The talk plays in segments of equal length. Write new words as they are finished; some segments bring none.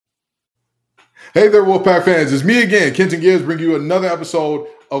Hey there, Wolfpack fans. It's me again, Kenton Gibbs, bringing you another episode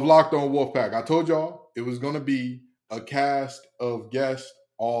of Locked On Wolfpack. I told y'all it was going to be a cast of guests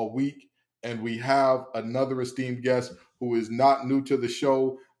all week, and we have another esteemed guest who is not new to the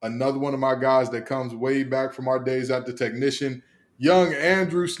show, another one of my guys that comes way back from our days at the Technician, young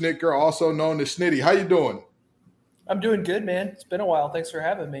Andrew Snicker, also known as Snitty. How you doing? I'm doing good, man. It's been a while. Thanks for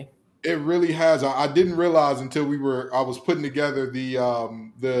having me. It really has. I didn't realize until I was putting together the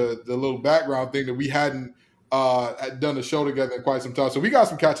little background thing that we hadn't done a show together in quite some time. So we got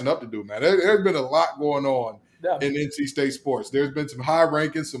some catching up to do, man. There's been a lot going on in NC State sports. There's been some high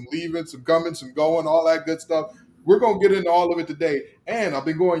rankings, some leaving, some coming, some going, all that good stuff. We're going to get into all of it today. And I've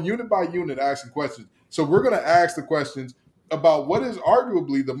been going unit by unit asking questions. So we're going to ask the questions about what is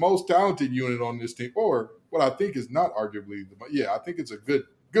arguably the most talented unit on this team, or what I think is not arguably. I think it's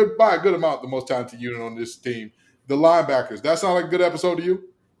by a good amount, the most talented unit on this team, the linebackers. That sound like a good episode to you?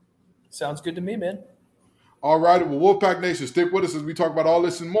 Sounds good to me, man. All right, well, Wolfpack Nation, stick with us as we talk about all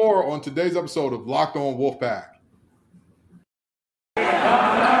this and more on today's episode of Locked On Wolfpack.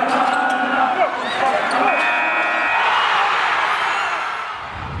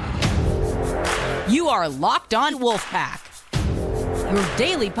 You are Locked On Wolfpack, your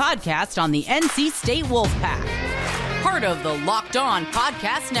daily podcast on the NC State Wolfpack. Part of the Locked On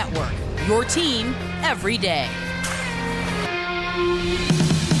Podcast Network, your team every day.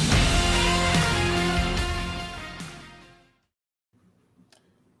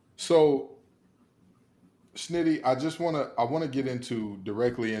 So, Snitty, I want to get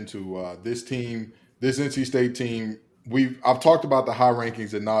directly into this team, this NC State team. I've talked about the high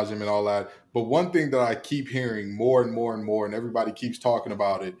rankings ad nauseum and all that, but one thing that I keep hearing more and more and more, and everybody keeps talking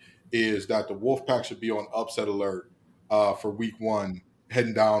about it, is that the Wolfpack should be on upset alert for week one,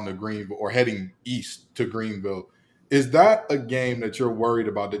 heading down to Greenville or heading east to Greenville. Is that a game that you're worried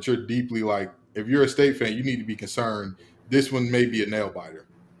about, that you're deeply like, if you're a State fan, you need to be concerned, this one may be a nail biter?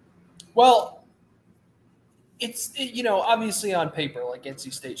 Well, it's, obviously on paper, like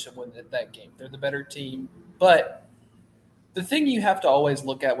NC State should win that game. They're the better team. But the thing you have to always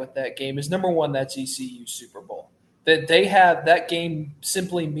look at with that game is, number one, that's ECU Super Bowl. That they have, that game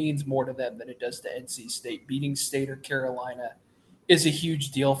simply means more to them than it does to NC State. Beating State or Carolina is a huge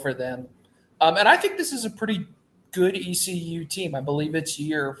deal for them. And I think this is a pretty good ECU team. I believe it's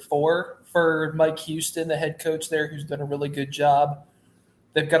year 4 for Mike Houston, the head coach there, who's done a really good job.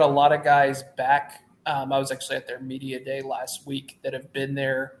 They've got a lot of guys back. I was actually at their media day last week that have been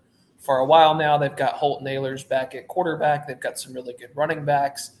there for a while now. They've got Holton Ahlers back at quarterback. They've got some really good running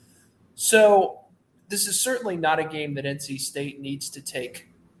backs. So this is certainly not a game that NC State needs to take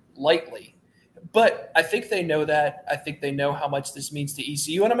lightly. But I think they know that. I think they know how much this means to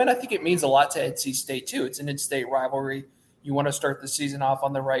ECU. And I think it means a lot to NC State too. It's an in-state rivalry. You want to start the season off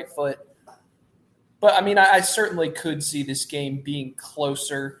on the right foot. But, I certainly could see this game being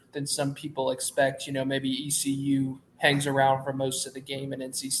closer than some people expect. Maybe ECU hangs around for most of the game and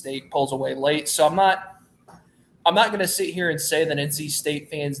NC State pulls away late. So I'm not going to sit here and say that NC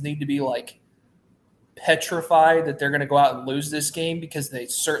State fans need to be like petrified that they're going to go out and lose this game, because they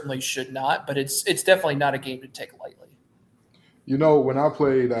certainly should not. But it's definitely not a game to take lightly. When I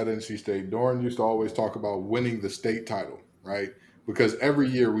played at NC State, Doran used to always talk about winning the state title, right? Because every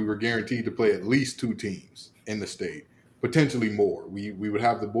year we were guaranteed to play at least 2 teams in the state, potentially more. We would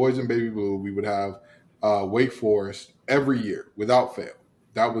have the boys in Baby Blue. We would have Wake Forest every year without fail.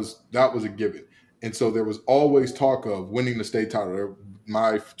 That was a given. And so there was always talk of winning the state title.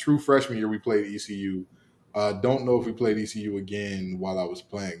 My true freshman year, we played ECU. Don't know if we played ECU again while I was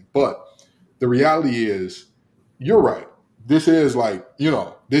playing. But the reality is, you're right. This is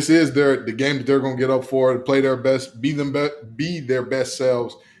this is the game that they're going to get up for, to play their best, be their best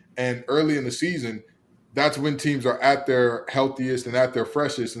selves. And early in the season, that's when teams are at their healthiest and at their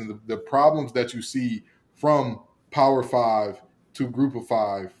freshest. And the problems that you see from Power 5 to Group of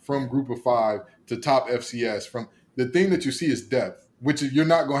 5, from Group of 5 to top FCS, from the thing that you see is depth, which you're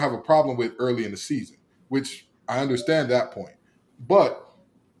not going to have a problem with early in the season, which I understand that point. But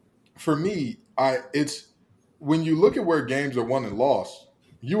for me, it's when you look at where games are won and lost,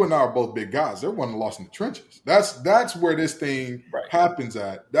 you and I are both big guys. They're won and lost in the trenches. That's where this thing happens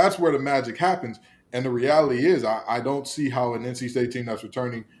at. That's where the magic happens. And the reality is, I don't see how an NC State team that's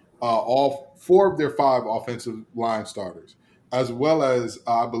returning all 4 of their 5 offensive line starters, as well as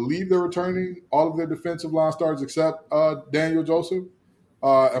I believe they're returning all of their defensive line starters except Daniel Joseph.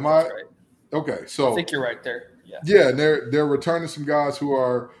 Am I right? Okay, so I think you're right there. Yeah, and they're returning some guys who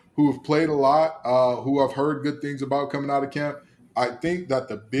have played a lot, who I've heard good things about coming out of camp. I think that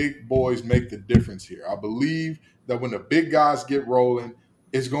the big boys make the difference here. I believe that when the big guys get rolling,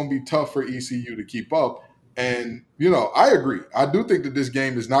 it's going to be tough for ECU to keep up. And, I agree. I do think that this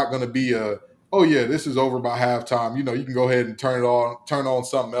game is not going to be oh yeah, this is over by halftime. You can go ahead and turn on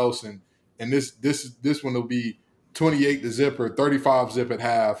something else, and this one will be 28-0 or 35-0 at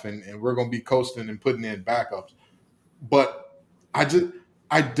half, and we're going to be coasting and putting in backups. But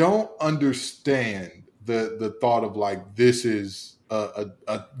I don't understand the thought of like this is a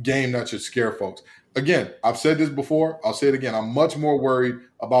game that should scare folks. Again, I've said this before. I'll say it again. I'm much more worried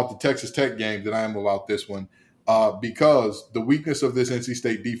about the Texas Tech game than I am about this one because the weakness of this NC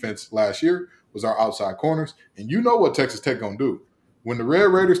State defense last year was our outside corners. And you know what Texas Tech going to do. When the Red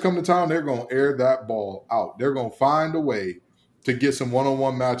Raiders come to town, they're going to air that ball out. They're going to find a way to get some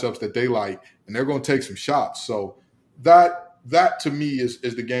one-on-one matchups that they like, and they're going to take some shots. So that to me is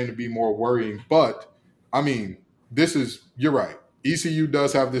the game to be more worrying. But, I mean, you're right. ECU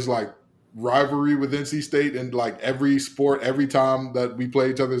does have this, like, rivalry with NC State, and, like, every sport, every time that we play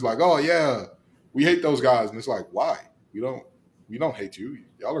each other, it's like, oh, yeah, we hate those guys. And it's like, why? We don't hate you.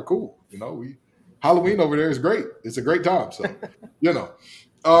 Y'all are cool. Halloween over there is great. It's a great time. So,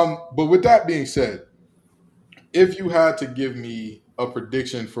 but with that being said, if you had to give me a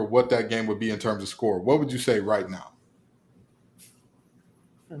prediction for what that game would be in terms of score, what would you say right now?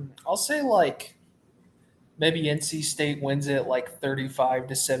 I'll say like maybe NC State wins it like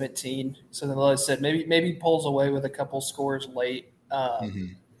 35-17. So then, like I said, maybe pulls away with a couple scores late.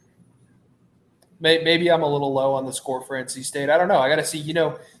 Maybe I'm a little low on the score for NC State. I don't know. I got to see.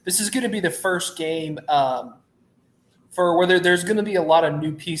 This is going to be the first game for where there's going to be a lot of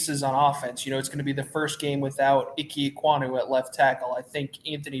new pieces on offense. It's going to be the first game without Ike Ekwonu at left tackle. I think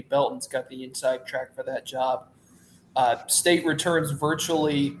Anthony Belton's got the inside track for that job. State returns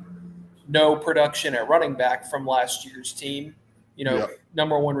virtually no production at running back from last year's team.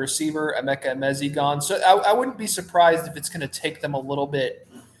 Number one receiver, Emeka Emezi gone. So I wouldn't be surprised if it's going to take them a little bit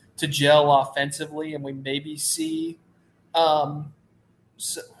to gel offensively, and we maybe see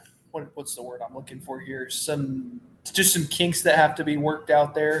what's the word I'm looking for here? Some kinks that have to be worked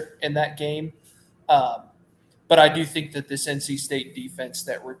out there in that game. But I do think that this NC State defense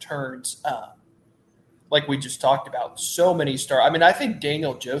that returns, like we just talked about, so many stars. I mean, I think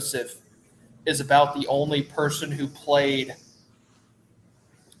Daniel Joseph is about the only person who played,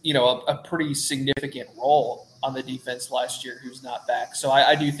 a pretty significant role on the defense last year who's not back. So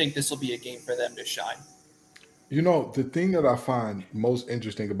I do think this will be a game for them to shine. The thing that I find most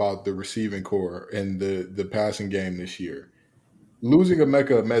interesting about the receiving core and the passing game this year, losing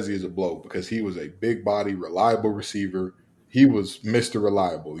Emeka Emezi is a blow because he was a big body, reliable receiver. He was Mr.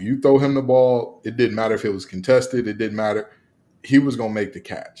 Reliable. You throw him the ball, it didn't matter if it was contested. It didn't matter. He was going to make the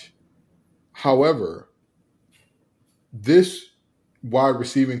catch. However, this wide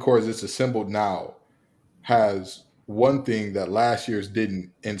receiving core as it's assembled now has one thing that last year's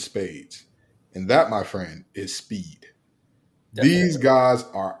didn't in spades. And that, my friend, is speed. Definitely. These guys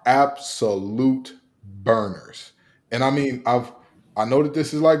are absolute burners. And I mean, I know that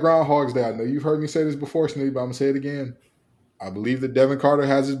this is like Groundhog's Day. I know you've heard me say this before, Sneedy, but I'm going to say it again. I believe that Devin Carter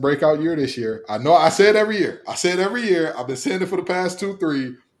has his breakout year this year. I know I say it every year. I've been saying it for the past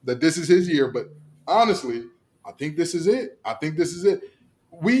 2-3 that this is his year. But honestly, I think this is it.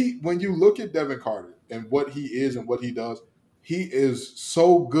 When you look at Devin Carter and what he is and what he does, he is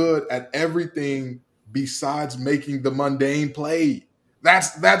so good at everything besides making the mundane play.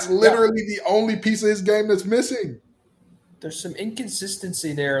 That's literally the only piece of his game that's missing. There's some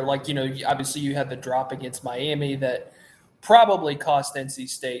inconsistency there. Like, obviously you had the drop against Miami that probably cost NC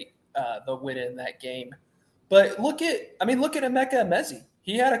State the win in that game. But look at Emeka Emezi.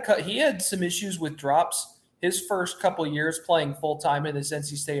 He had some issues with drops his first couple years playing full-time in this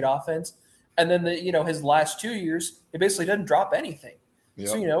NC State offense. And then, his last 2 years, he basically doesn't drop anything. Yep.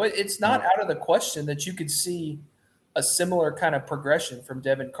 So, it's not out of the question that you could see a similar kind of progression from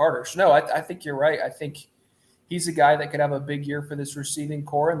Devin Carter. So, no, I think you're right. I think he's a guy that could have a big year for this receiving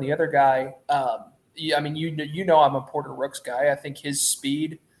core. And the other guy, I'm a Porter Rooks guy. I think his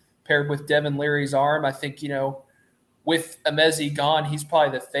speed paired with Devin Leary's arm, I think, with Emezi gone, he's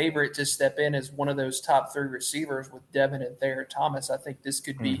probably the favorite to step in as one of those top 3 receivers with Devin and Thayer Thomas. I think this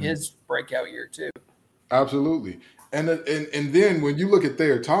could be his breakout year too. Absolutely. And then when you look at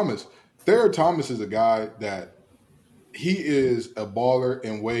Thayer Thomas is a guy that he is a baller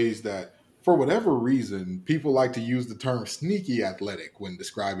in ways that, for whatever reason, people like to use the term sneaky athletic when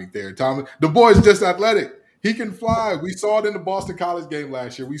describing Thayer Thomas. The boy's just athletic. He can fly. We saw it in the Boston College game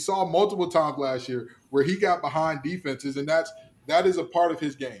last year. We saw multiple times last year where he got behind defenses, and that is a part of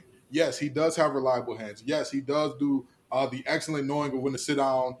his game. Yes, he does have reliable hands. Yes, he does do the excellent knowing of when to sit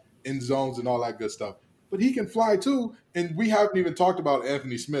down in zones and all that good stuff. but he can fly too. And we haven't even talked about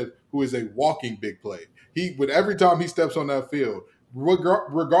Anthony Smith, who is a walking big play. With every time he steps on that field,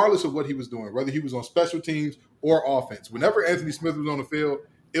 regardless of what he was doing, whether he was on special teams or offense, whenever Anthony Smith was on the field,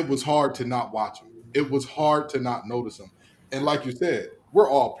 it was hard to not watch him. It was hard to not notice him. And like you said, we're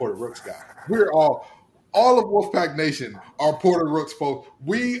all Porter Rooks guys. We're all of Wolfpack Nation are Porter Rooks folks.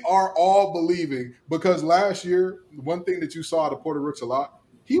 We are all believing, because last year, one thing that you saw out of Porter Rooks a lot,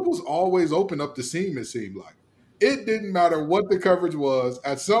 he was always open up the seam, it seemed like. It didn't matter what the coverage was.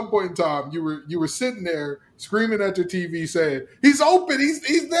 At some point in time, you were sitting there screaming at your TV saying, he's open,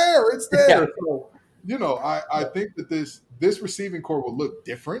 he's there, it's there. Yeah. So, I think that this receiving core will look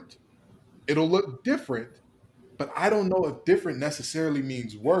different. It'll look different, but I don't know if different necessarily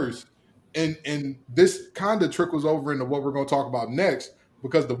means worse. And this kind of trickles over into what we're going to talk about next,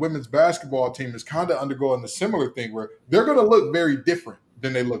 because the women's basketball team is kind of undergoing a similar thing where they're going to look very different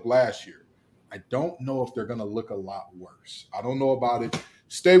than they looked last year. I don't know if they're going to look a lot worse. I don't know about it.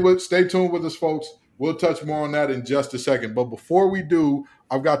 Stay tuned with us, folks. We'll touch more on that in just a second. But before we do,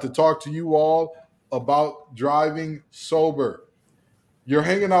 I've got to talk to you all about driving sober. You're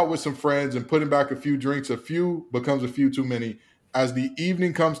hanging out with some friends and putting back a few drinks. A few becomes a few too many. As the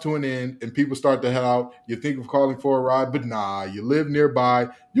evening comes to an end and people start to head out, you think of calling for a ride, but nah, you live nearby.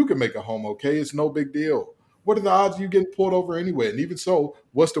 You can make it home okay. It's no big deal. What are the odds of you getting pulled over anyway? And even so,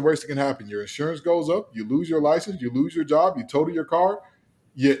 what's the worst that can happen? Your insurance goes up, you lose your license, you lose your job, you total your car,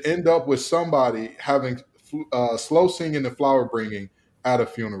 you end up with somebody having slow singing and flower bringing at a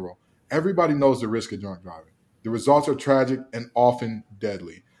funeral. Everybody knows the risk of drunk driving. The results are tragic and often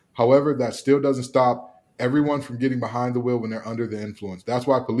deadly. However, that still doesn't stop everyone from getting behind the wheel when they're under the influence. That's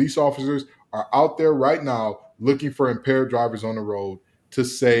why police officers are out there right now looking for impaired drivers on the road to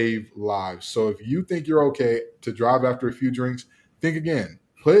save lives. So if you think you're okay to drive after a few drinks, think again.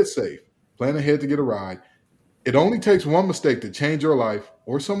 Play it safe. Plan ahead to get a ride. It only takes one mistake to change your life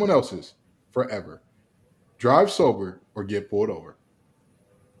or someone else's forever. Drive sober or get pulled over.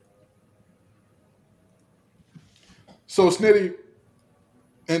 So, Snitty,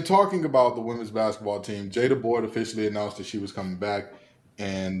 in talking about the women's basketball team, Jada Boyd officially announced that she was coming back.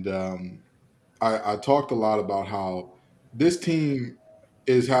 And I talked a lot about how this team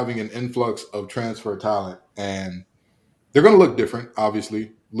is having an influx of transfer talent. And they're going to look different,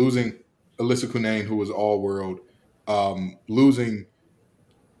 obviously. Losing Alyssa Cunane, who was all-world. Losing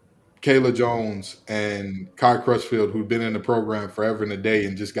Kayla Jones and Kai Crutchfield, who'd been in the program forever and a day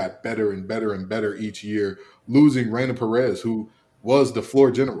and just got better and better and better each year. Losing Raina Perez, who was the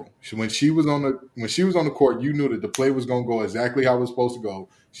floor general. When she was on the court, you knew that the play was going to go exactly how it was supposed to go.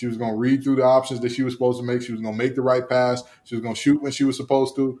 She was going to read through the options that she was supposed to make. She was going to make the right pass. She was going to shoot when she was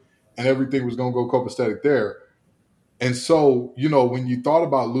supposed to, and everything was going to go copacetic there. And so, when you thought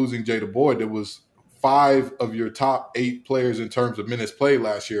about losing Jada Boyd, there was 5 of your top 8 players in terms of minutes played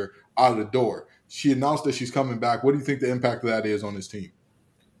last year out of the door. She announced that she's coming back. What do you think the impact of that is on this team?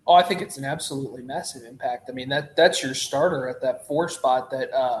 Oh, I think it's an absolutely massive impact. I mean, that's your starter at that 4 spot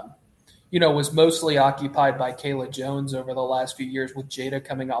that, was mostly occupied by Kayla Jones over the last few years, with Jada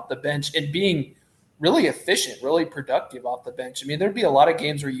coming off the bench and being really efficient, really productive off the bench. I mean, there'd be a lot of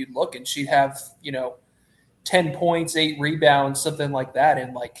games where you'd look and she'd have, 10 points, 8 rebounds, something like that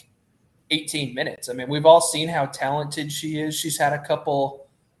in like 18 minutes. I mean, we've all seen how talented she is. She's had a couple,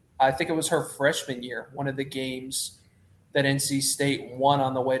 I think it was her freshman year, one of the games that NC State won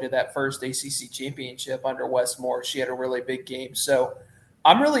on the way to that first ACC championship under Wes Moore. She had a really big game. So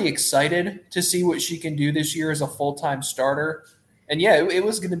I'm really excited to see what she can do this year as a full-time starter. And yeah, it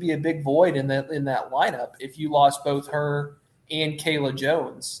was going to be a big void in that lineup if you lost both her and Kayla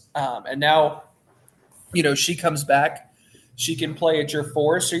Jones. And now, she comes back. She can play at your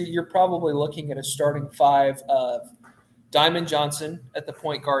 4. So you're probably looking at a starting 5 of Diamond Johnson at the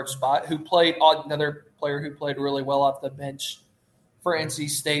point guard spot, another player who played really well off the bench for NC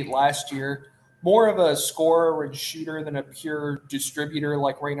State last year. More of a scorer and shooter than a pure distributor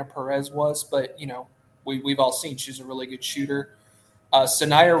like Raina Perez was, but, we've all seen she's a really good shooter.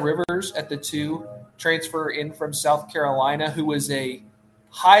 Sanaya Rivers at the 2, transfer in from South Carolina, who was a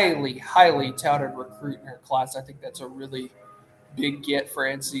highly, highly touted recruit in her class. I think that's a really big get for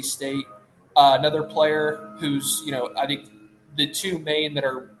NC State. Another player who's, I think the 2 main that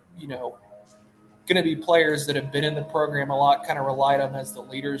are, going to be players that have been in the program a lot, kind of relied on as the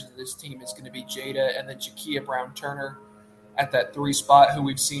leaders of this team, is going to be Jada and then Jakia Brown-Turner at that 3 spot, who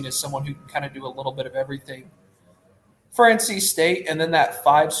we've seen as someone who can kind of do a little bit of everything for NC State. And then that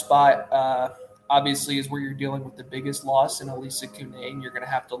 5 spot obviously is where you're dealing with the biggest loss in Alyssa Cunane. You're going to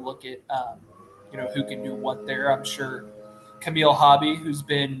have to look at, who can do what there. I'm sure Camille Hobby, who's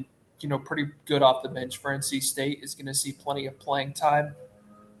been pretty good off the bench for NC State, is going to see plenty of playing time.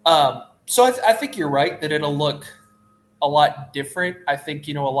 So I think you're right that it'll look a lot different. I think,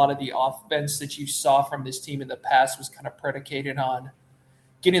 a lot of the offense that you saw from this team in the past was kind of predicated on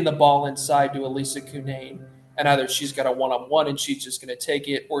getting the ball inside to Elisa Cunane, and either she's got a one-on-one and she's just going to take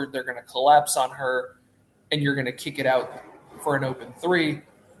it, or they're going to collapse on her and you're going to kick it out for an open three.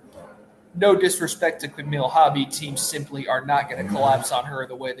 No disrespect to Camille Hobby, teams simply are not going to collapse on her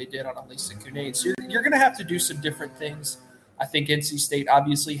the way they did on Elisa Cunane. So you're going to have to do some different things. I think NC State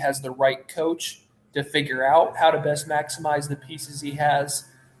obviously has the right coach to figure out how to best maximize the pieces he has.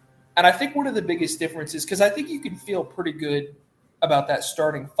 And I think one of the biggest differences, because I think you can feel pretty good about that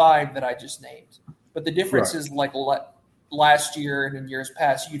starting five that I just named. But the difference is like last year and in years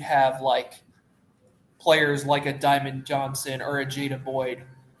past, you'd have like players like a Diamond Johnson or a Jada Boyd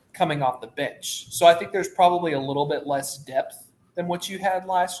coming off the bench. So I think there's probably a little bit less depth than what you had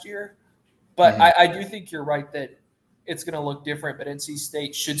last year. But I do think you're right that it's going to look different, but NC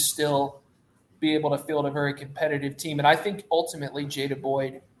State should still be able to field a very competitive team. And I think ultimately Jada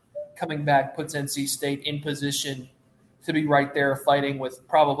Boyd coming back puts NC State in position to be right there fighting with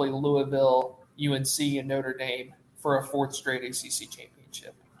probably Louisville, UNC, and Notre Dame for a fourth straight ACC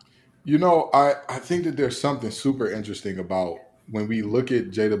championship. I think that there's something super interesting about when we look at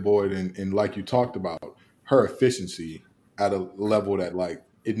Jada Boyd and like you talked about, her efficiency at a level that like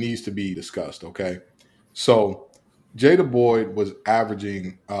it needs to be discussed, okay? So Jada Boyd was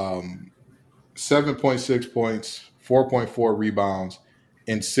averaging 7.6 points, 4.4 rebounds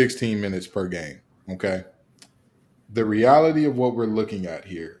in 16 minutes per game, okay? The reality of what we're looking at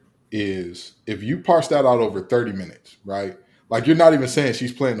here is if you parse that out over 30 minutes, right? Like you're not even saying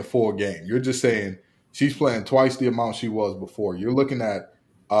she's playing the full game. You're just saying she's playing twice the amount she was before. You're looking at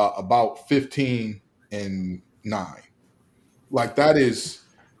about 15 and 9. Like that is,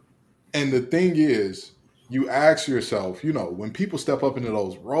 and the thing is, you ask yourself, when people step up into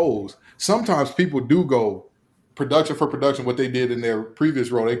those roles, sometimes people do go production for production, what they did in their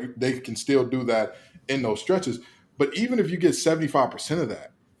previous role. They can still do that in those stretches. But even if you get 75% of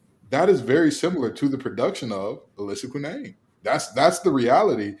that, that is very similar to the production of Elisa Cunane. That's the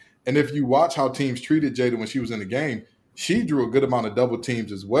reality. And if you watch how teams treated Jada when she was in the game, she drew a good amount of double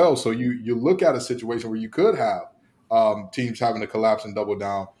teams as well. So you look at a situation where you could have teams having to collapse and double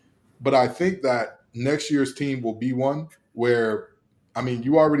down. But I think that next year's team will be one where,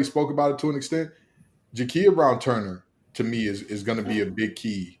 you already spoke about it to an extent. Jakia Brown-Turner, to me, is going to be a big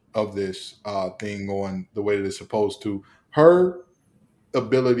key of this thing going the way that it's supposed to. Her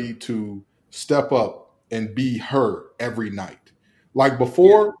ability to step up and be her every night. Like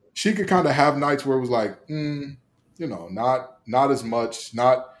before, she could kind of have nights where it was like, not as much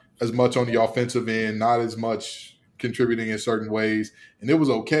on the offensive end, not as much contributing in certain ways. And it was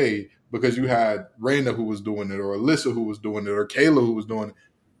okay because you had Raina who was doing it, or Alyssa who was doing it, or Kayla who was doing it.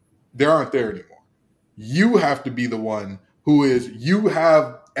 They aren't there anymore. You have to be the one you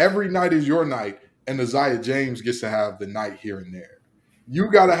have every night is your night, and Isaiah James gets to have the night here and there. You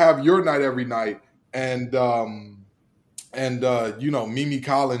got to have your night every night. And Mimi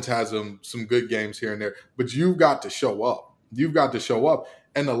Collins has some good games here and there, but you've got to show up.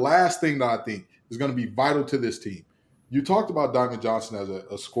 And the last thing that I think is going to be vital to this team, you talked about Diamond Johnson as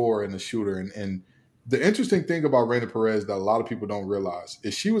a scorer and a shooter. And the interesting thing about Raina Perez that a lot of people don't realize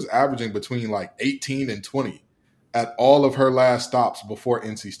is she was averaging between like 18 and 20 at all of her last stops before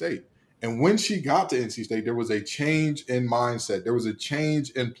NC State. And when she got to NC State, there was a change in mindset. There was a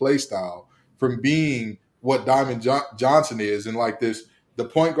change in play style from being what Diamond Johnson is, and like this, the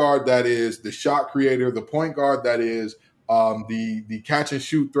point guard that is the shot creator, the point guard that is the catch and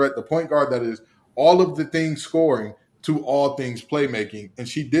shoot threat, the point guard that is all of the things scoring to all things playmaking. And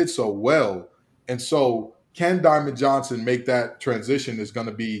she did so well. And so can Diamond Johnson make that transition is going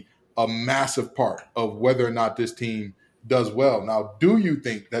to be a massive part of whether or not this team does well. Now, do you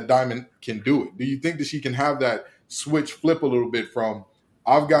think that Diamond can do it? Do you think that she can have that switch flip a little bit from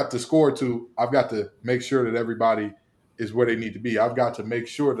I've got to score to I've got to make sure that everybody is where they need to be. I've got to make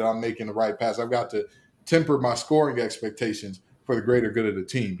sure that I'm making the right pass. I've got to temper my scoring expectations for the greater good of the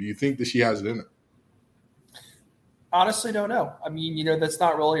team. Do you think that she has it in her? Honestly, don't know. That's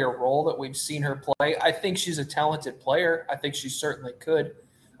not really a role that we've seen her play. I think she's a talented player. I think she certainly could.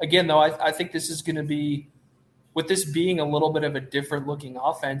 Again, though, I think this is going to be, with this being a little bit of a different looking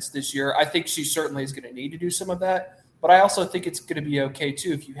offense this year, I think she certainly is going to need to do some of that. But I also think it's going to be okay,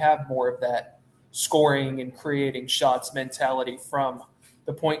 too, if you have more of that scoring and creating shots mentality from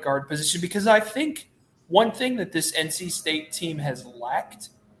the point guard position. Because I think one thing that this NC State team has lacked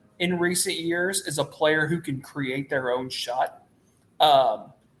in recent years is a player who can create their own shot.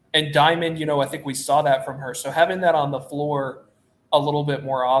 And Diamond, I think we saw that from her. So having that on the floor a little bit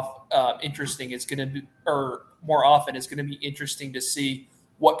more interesting is going to be, or more often is going to be interesting to see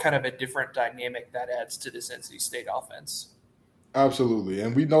what kind of a different dynamic that adds to this NC State offense. Absolutely.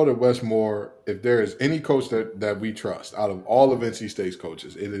 And we know that Wes Moore, if there is any coach that we trust out of all of NC State's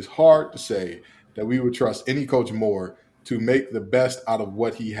coaches, it is hard to say that we would trust any coach more to make the best out of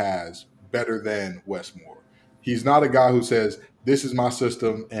what he has better than Wes Moore. He's not a guy who says, this is my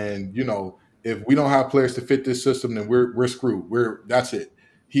system, and, if we don't have players to fit this system, then we're screwed. That's it.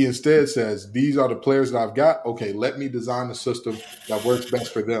 He instead says, these are the players that I've got. Okay, let me design a system that works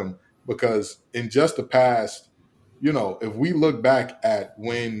best for them. Because in just the past, if we look back at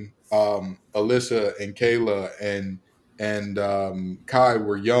when Alyssa and Kayla and Kai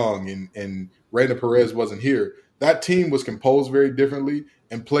were young and Reina Perez wasn't here, that team was composed very differently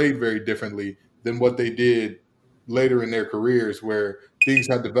and played very differently than what they did later in their careers, where things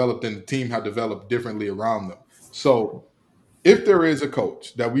had developed and the team had developed differently around them. So if there is a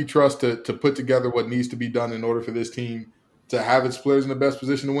coach that we trust to put together what needs to be done in order for this team to have its players in the best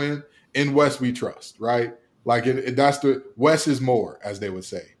position to win, in Wes we trust, right? Like that's the Wes is more, as they would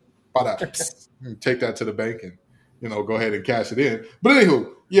say. Take that to the bank and go ahead and cash it in. But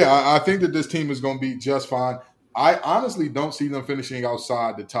anywho, yeah, I think that this team is going to be just fine. I honestly don't see them finishing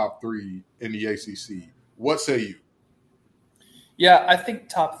outside the top 3 in the ACC. What say you? Yeah, I think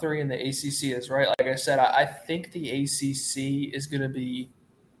top 3 in the ACC is right. Like I said, I think the ACC is going to be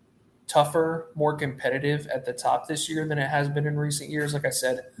tougher, more competitive at the top this year than it has been in recent years. Like I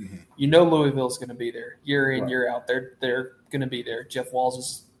said, Louisville's going to be there year in, year out. They're going to be there. Jeff Walz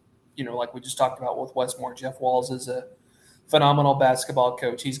is, like we just talked about with Wes Moore, Jeff Walz is a phenomenal basketball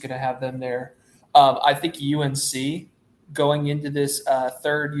coach. He's going to have them there. I think UNC going into this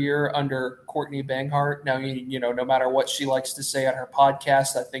third year under Courtney Banghart. Now, no matter what she likes to say on her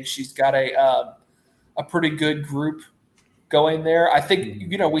podcast, I think she's got a pretty good group going there. I think,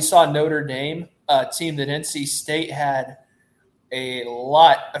 we saw Notre Dame, a team that NC State had a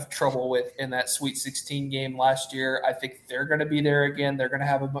lot of trouble with in that Sweet 16 game last year. I think they're going to be there again. They're going to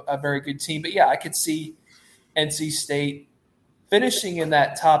have a very good team. But, yeah, I could see NC State finishing in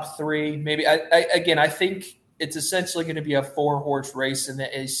that top 3. Maybe, I think it's essentially going to be a 4-horse race in the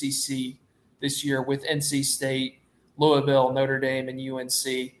ACC this year with NC State, Louisville, Notre Dame, and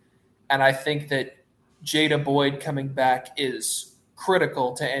UNC. And I think that Jada Boyd coming back is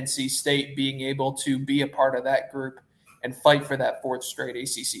critical to NC State being able to be a part of that group and fight for that 4th straight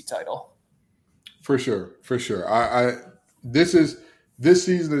ACC title. For sure. This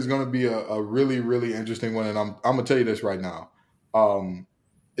season is going to be a really, really interesting one, and I'm going to tell you this right now.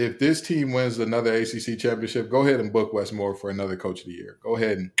 If this team wins another ACC championship, go ahead and book Wes Moore for another Coach of the Year. Go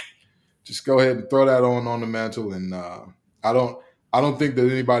ahead and throw that on the mantle. And I don't think that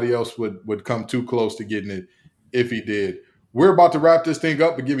anybody else would come too close to getting it if he did. We're about to wrap this thing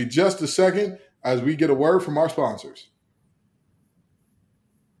up, but give me just a second as we get a word from our sponsors.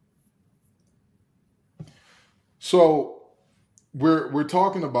 So we're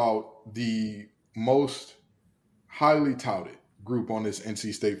talking about the most highly touted group on this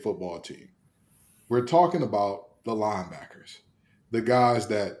NC State football team. We're talking about the linebackers, the guys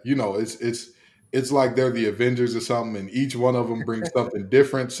that, it's like they're the Avengers or something, and each one of them brings something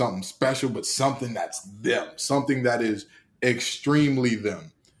different, something special, but something that's them, something that is extremely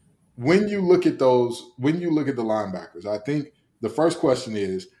them. When you look at the linebackers, I think the first question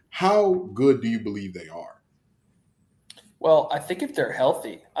is, how good do you believe they are? Well, I think if they're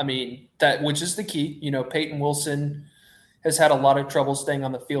healthy, which is the key. Peyton Wilson has had a lot of trouble staying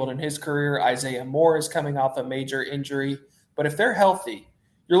on the field in his career. Isaiah Moore is coming off a major injury. But if they're healthy,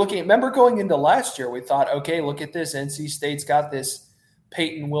 you're looking at – remember going into last year, we thought, okay, look at this. NC State's got this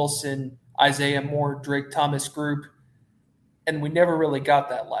Peyton Wilson, Isaiah Moore, Drake Thomas group. And we never really got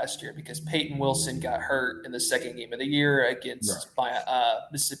that last year because Peyton Wilson got hurt in the second game of the year against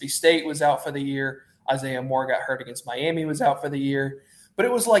Mississippi State, was out for the year. Isaiah Moore got hurt against Miami, was out for the year. But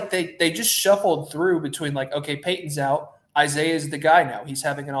it was like they just shuffled through between okay, Peyton's out. Isaiah's the guy now. He's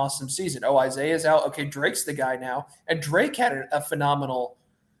having an awesome season. Oh, Isaiah's out. Okay, Drake's the guy now. And Drake had a phenomenal,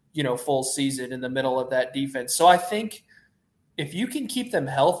 full season in the middle of that defense. So I think if you can keep them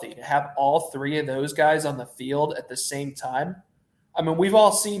healthy, to have all 3 of those guys on the field at the same time, we've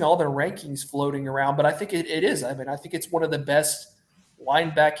all seen all the rankings floating around, but I think it is. I think it's one of the best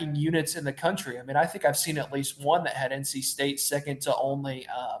linebacking units in the country. I think I've seen at least one that had NC State second to only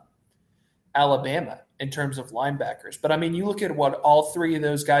Alabama in terms of linebackers. But you look at what all 3 of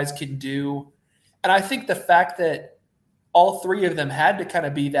those guys can do. And I think the fact that all 3 of them had to kind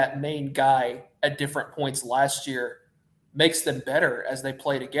of be that main guy at different points last year makes them better as they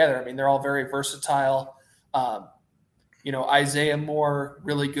play together. I mean, they're all very versatile. Isaiah Moore,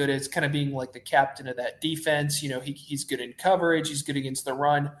 really good at kind of being like the captain of that defense. He's good in coverage. He's good against the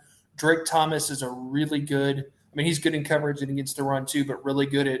run. Drake Thomas is he's good in coverage and against the run too, but really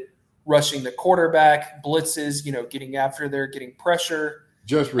good at rushing the quarterback, blitzes, getting after there, getting pressure.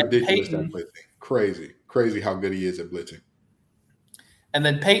 Just ridiculous at blitzing. Crazy how good he is at blitzing. And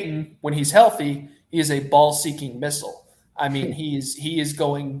then Peyton, when he's healthy, he is a ball-seeking missile. I mean, he gets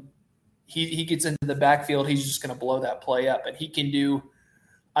into the backfield, he's just going to blow that play up. And he can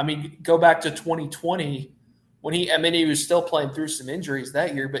go back to 2020 when he was still playing through some injuries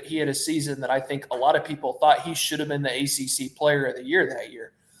that year, but he had a season that I think a lot of people thought he should have been the ACC Player of the Year that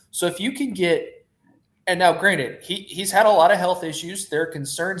year. So if you can get – and now granted, he's had a lot of health issues. There are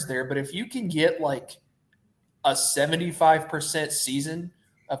concerns there. But if you can get like a 75% season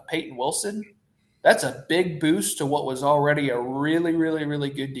of Peyton Wilson, that's a big boost to what was already a really, really, really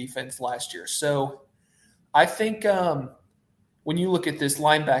good defense last year. So I think when you look at this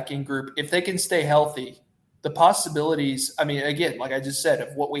linebacking group, if they can stay healthy, the possibilities, I mean, again, like I just said,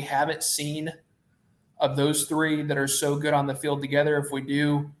 of what we haven't seen of those three that are so good on the field together, if we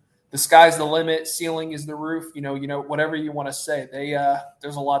do, the sky's the limit, ceiling is the roof, whatever you want to say,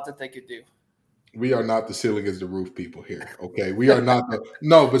 there's a lot that they could do. We are not the ceiling is the roof people here. Okay. We are not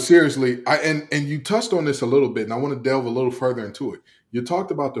no, but seriously, and you touched on this a little bit, and I want to delve a little further into it. You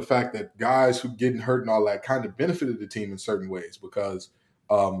talked about the fact that guys who getting hurt and all that kind of benefited the team in certain ways because,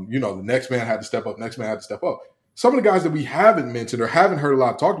 the next man had to step up, Some of the guys that we haven't mentioned or haven't heard a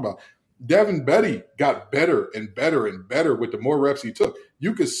lot talked about, Devin Betty got better and better and better with the more reps he took.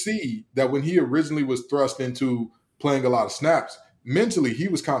 You could see that when he originally was thrust into playing a lot of snaps, mentally he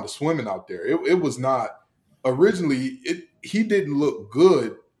was kind of swimming out there. It was not originally he didn't look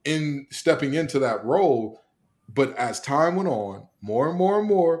good in stepping into that role, but as time went on, more and more and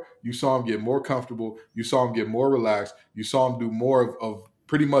more, you saw him get more comfortable, you saw him get more relaxed, you saw him do more of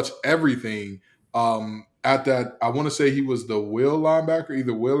pretty much everything. At that, I want to say he was the Will linebacker,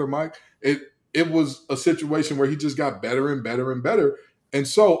 either Will or Mike. It was a situation where he just got better and better and better. And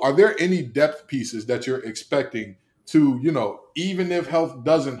so are there any depth pieces that you're expecting to, even if health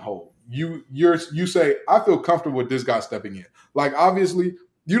doesn't hold, you say, I feel comfortable with this guy stepping in. Like, obviously,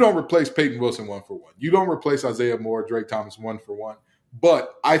 you don't replace Peyton Wilson 1-for-1. You don't replace Isaiah Moore, Drake Thomas 1-for-1.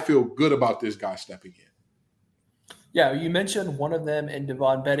 But I feel good about this guy stepping in. Yeah, you mentioned one of them in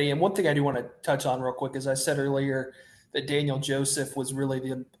Devon Betty. And one thing I do want to touch on real quick is I said earlier that Daniel Joseph was really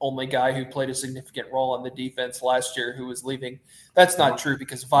the only guy who played a significant role on the defense last year who was leaving. That's not true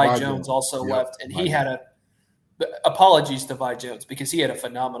because Vi Jones also left, and he had apologies to Vi Jones because he had a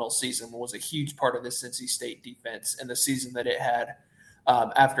phenomenal season and was a huge part of this NC State defense in the season that it had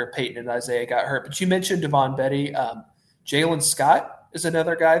after Peyton and Isaiah got hurt. But you mentioned Devon Betty. Jalen Scott is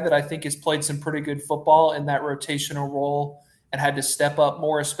another guy that I think has played some pretty good football in that rotational role and had to step up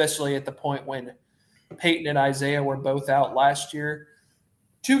more, especially at the point when Peyton and Isaiah were both out last year.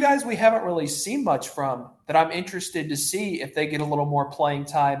 Two guys we haven't really seen much from that I'm interested to see if they get a little more playing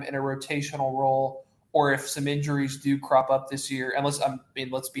time in a rotational role or if some injuries do crop up this year. And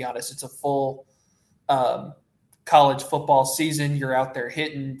let's be honest, it's a full college football season. You're out there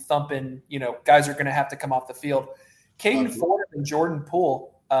hitting, thumping, guys are going to have to come off the field. Caden Ford and Jordan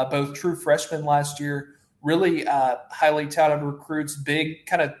Poole, both true freshmen last year, really highly touted recruits, big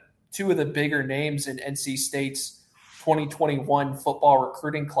kind of two of the bigger names in NC State's 2021 football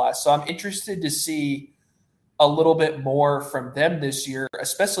recruiting class. So I'm interested to see a little bit more from them this year,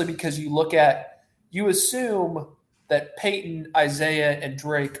 especially because you assume that Peyton, Isaiah, and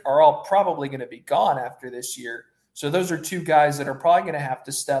Drake are all probably going to be gone after this year. So those are two guys that are probably going to have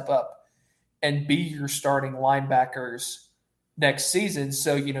to step up and be your starting linebackers next season.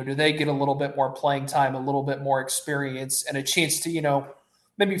 So, do they get a little bit more playing time, a little bit more experience, and a chance to,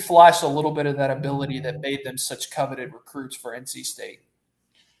 maybe flash a little bit of that ability that made them such coveted recruits for NC State?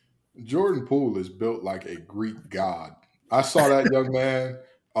 Jordan Poole is built like a Greek god. I saw that young man,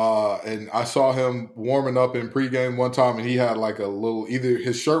 and I saw him warming up in pregame one time, and he had like a little, either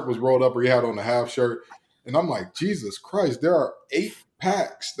his shirt was rolled up or he had on a half shirt. And I'm like, Jesus Christ, there are 8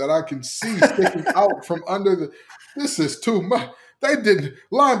 packs that I can see sticking out from under this is too much.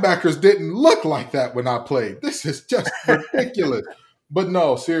 Linebackers didn't look like that when I played. This is just ridiculous. But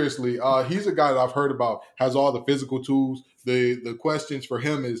no, seriously, he's a guy that I've heard about, has all the physical tools. The questions for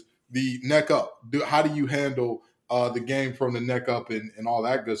him is the neck up. How do you handle the game from the neck up and all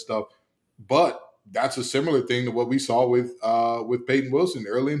that good stuff? But that's a similar thing to what we saw with Peyton Wilson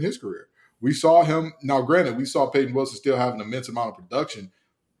early in his career. We saw him, now granted, we saw Peyton Wilson still have an immense amount of production,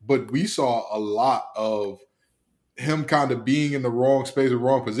 but we saw a lot of him kind of being in the wrong space or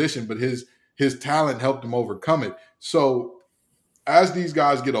wrong position, but his talent helped him overcome it. So as these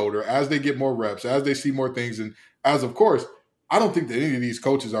guys get older, as they get more reps, as they see more things, and as of course, I don't think that any of these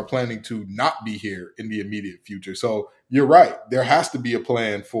coaches are planning to not be here in the immediate future. So you're right. There has to be a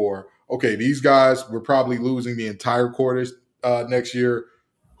plan for, okay, these guys, we're probably losing the entire quarters next year.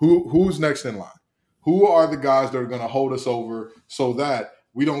 Who's next in line? Who are the guys that are going to hold us over so that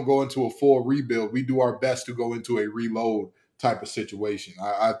we don't go into a full rebuild? We do our best to go into a reload type of situation.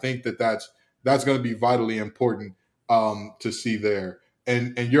 I think that's going to be vitally important to see there.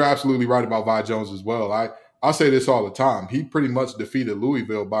 And you're absolutely right about Vi Jones as well. I say this all the time. He pretty much defeated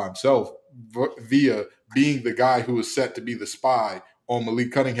Louisville by himself via being the guy who was set to be the spy on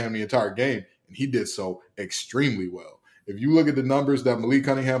Malik Cunningham the entire game, and he did so extremely well. If you look at the numbers that Malik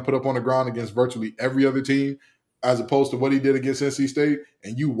Cunningham put up on the ground against virtually every other team, as opposed to what he did against NC State,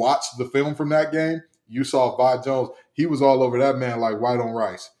 and you watched the film from that game, you saw Vi Jones. He was all over that man like white on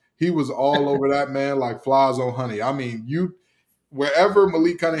rice. He was all over that man like flies on honey. I mean, wherever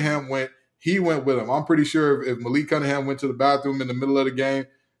Malik Cunningham went, he went with him. I'm pretty sure if Malik Cunningham went to the bathroom in the middle of the game,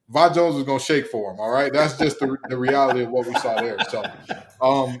 Vi Jones was going to shake for him, all right? That's just the reality of what we saw there. So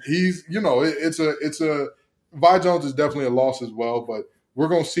he's, Vi Jones is definitely a loss as well, but we're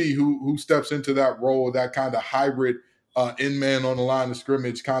going to see who steps into that role, that kind of hybrid in-man on the line of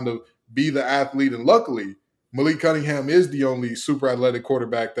scrimmage, kind of be the athlete. And luckily, Malik Cunningham is the only super athletic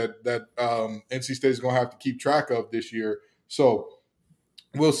quarterback that NC State is going to have to keep track of this year. So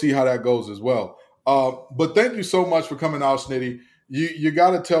we'll see how that goes as well. But thank you so much for coming out, Snitty. You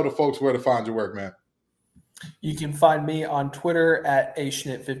got to tell the folks where to find your work, man. You can find me on Twitter at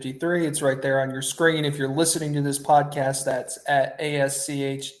aschnitt53. It's right there on your screen. If you're listening to this podcast, that's at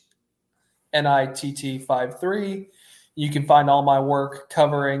ASCHNITT53. You can find all my work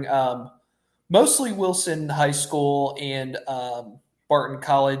covering mostly Wilson High School and Barton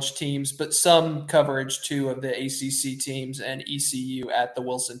College teams, but some coverage too of the ACC teams and ECU at the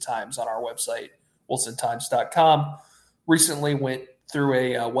Wilson Times on our website, wilsontimes.com. Recently went through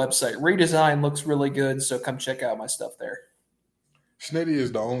a website redesign. Looks really good, so come check out my stuff there. Snitty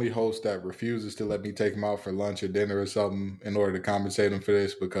is the only host that refuses to let me take him out for lunch or dinner or something in order to compensate him for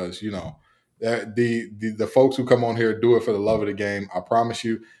this because, the folks who come on here do it for the love of the game. I promise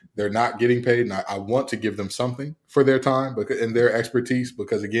you they're not getting paid, and I want to give them something for their time and their expertise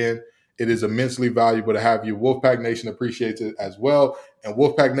because, again, it is immensely valuable to have you. Wolfpack Nation appreciates it as well. And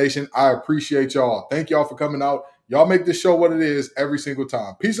Wolfpack Nation, I appreciate y'all. Thank y'all for coming out. Y'all make this show what it is every single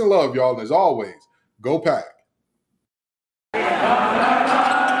time. Peace and love, y'all. And as always, go Pack.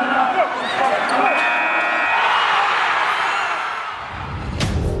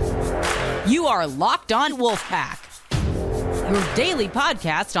 You are Locked On Wolfpack, your daily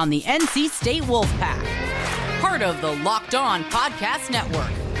podcast on the NC State Wolfpack. Part of the Locked On Podcast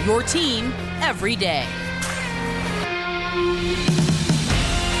Network, your team every day.